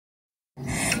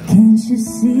you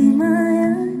see my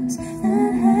eyes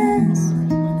that has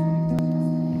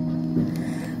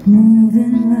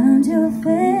moving round your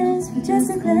face with just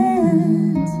a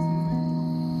glance?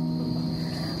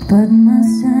 But my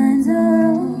signs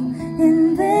are all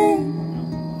in vain.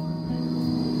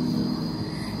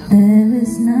 There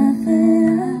is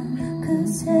nothing I could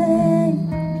say.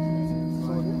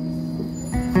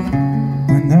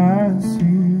 When I see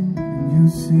you and you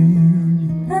see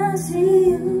me, I see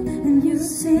you and you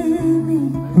see me.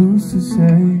 who's to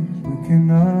say we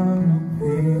cannot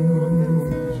be?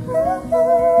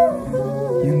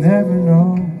 You never know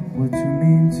what you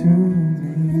mean to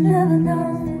me. Never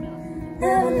know,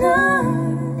 never know.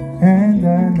 And I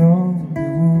know it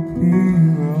will be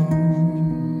wrong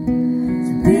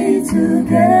To be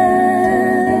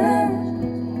together,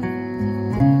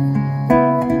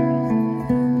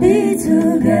 be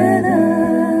together,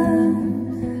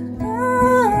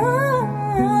 oh,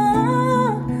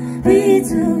 be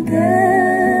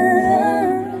together,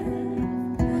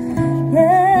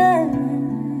 yeah,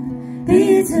 be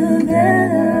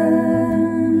together,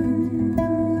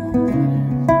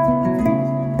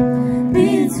 be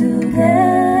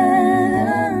together.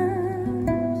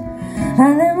 I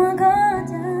let my guard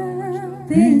down.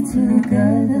 Be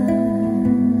together.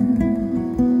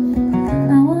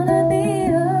 I wanna be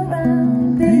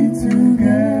around. Be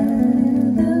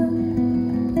together.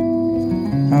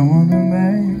 I wanna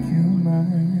make you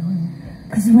mine.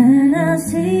 'Cause when I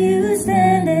see you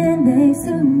standing next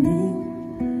to me,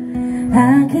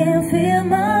 I can feel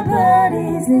my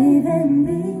body's leaving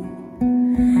me.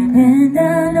 And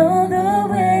I know the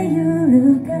way you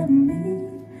look at me,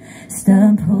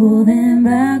 stop holding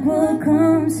back what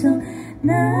comes so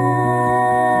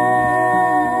now.